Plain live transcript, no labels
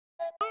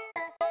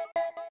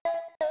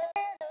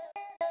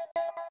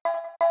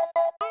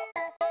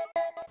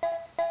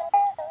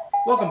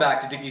Welcome back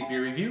to Dickie's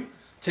Beer Review.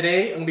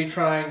 Today I'm going to be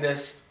trying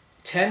this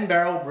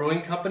 10-barrel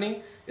brewing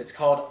company. It's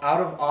called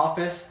Out of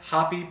Office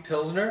Hoppy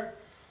Pilsner.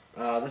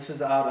 This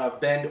is out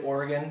of Bend,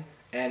 Oregon,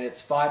 and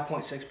it's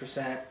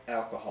 5.6%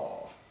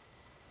 alcohol.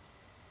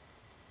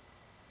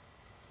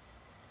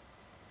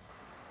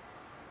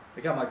 I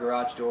got my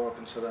garage door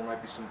open, so there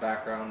might be some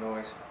background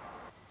noise.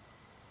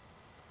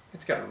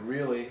 It's got a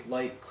really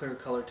light, clear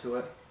color to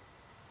it.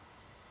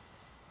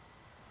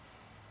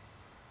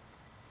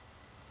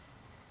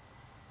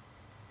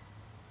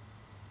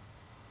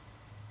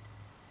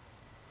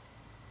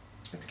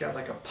 It's got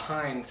like a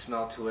pine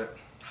smell to it,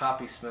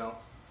 hoppy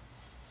smell.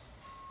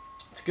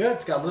 It's good.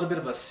 It's got a little bit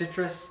of a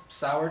citrus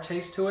sour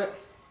taste to it.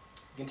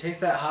 You can taste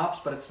that hops,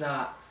 but it's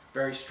not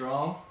very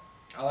strong.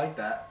 I like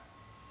that.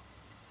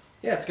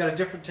 Yeah, it's got a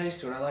different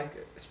taste to it. I like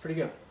it. It's pretty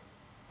good.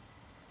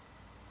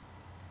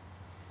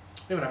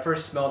 When I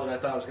first smelled it, I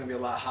thought it was going to be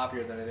a lot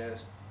hoppier than it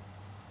is.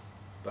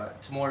 But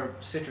it's more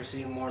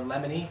citrusy and more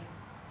lemony.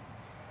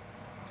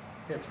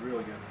 Yeah, it's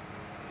really good.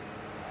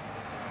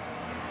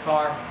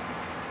 Car.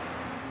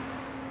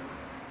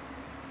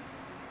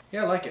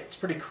 Yeah, I like it. It's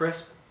pretty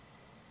crisp.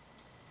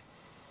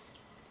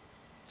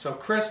 So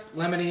crisp,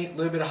 lemony, a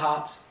little bit of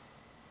hops.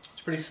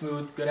 It's pretty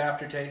smooth, good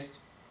aftertaste.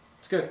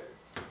 It's good.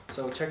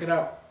 So check it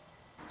out.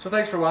 So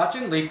thanks for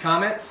watching. Leave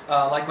comments,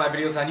 like my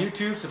videos on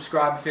YouTube,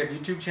 subscribe if you have a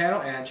YouTube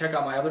channel, and check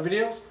out my other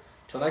videos.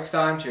 Till next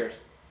time, cheers.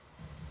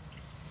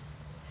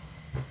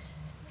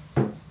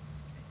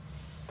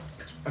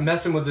 I'm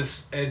messing with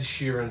this Ed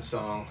Sheeran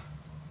song.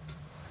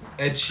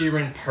 Ed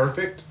Sheeran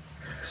Perfect.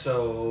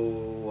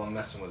 So I'm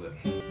messing with it.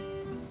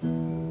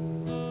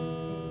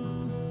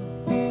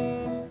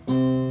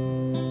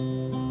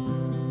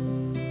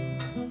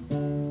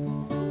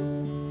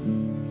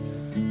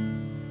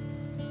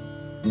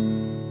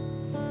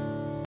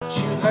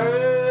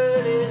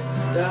 Heard it,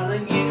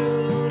 darling, you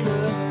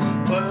look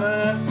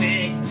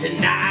perfect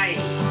tonight.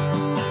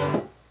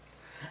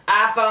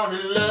 I found a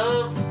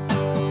love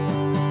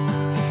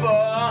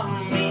for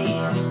me.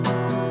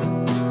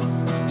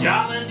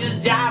 Darling,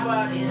 just dive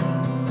right in,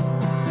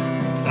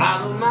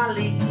 follow my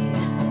lead.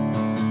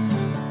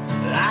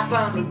 I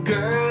found a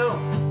girl,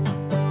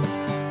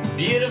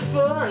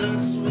 beautiful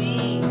and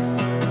sweet.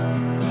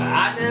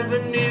 I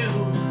never knew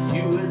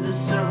you were the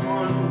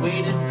someone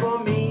waiting for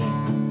me.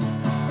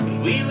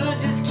 We were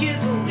just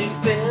kids when we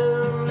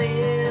fell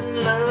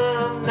in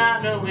love,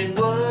 not knowing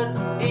what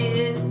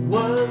it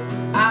was.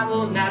 I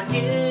will not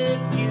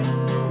give you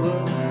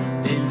up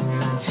this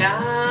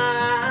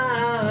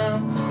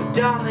time, but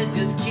darling,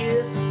 just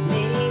kiss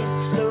me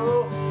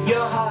slow.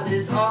 Your heart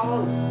is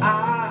all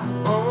I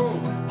own,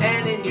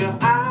 and in your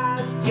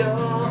eyes you're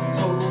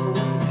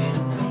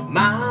holding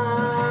mine.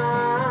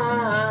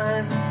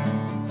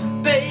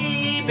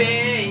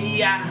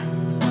 Baby,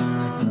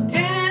 I'm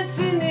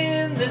dancing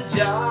in the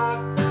dark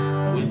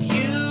with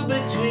you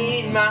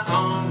between my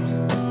arms,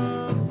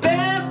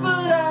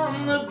 barefoot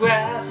on the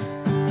grass,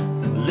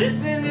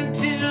 listening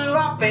to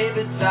our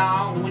favorite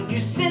song. When you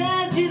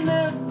said you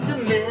looked a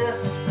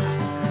mess,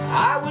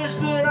 I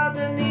whispered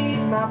underneath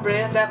my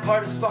breath, that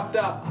part is fucked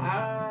up.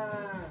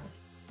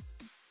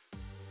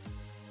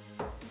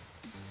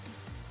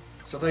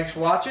 So thanks for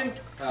watching.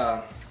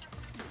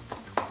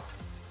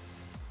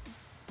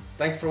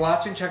 Thanks for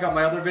watching. Check out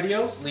my other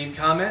videos. Leave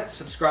comments.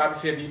 Subscribe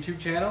if you have a YouTube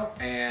channel.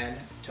 And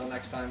until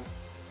next time,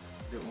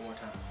 do it one more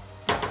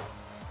time.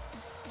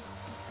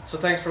 So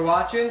thanks for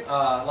watching.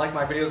 Like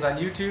my videos on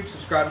YouTube.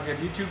 Subscribe if you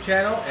have a YouTube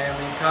channel. And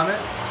leave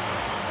comments.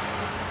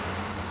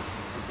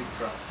 Big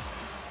truck.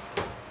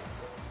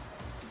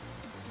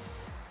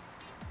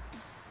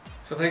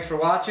 So thanks for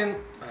watching.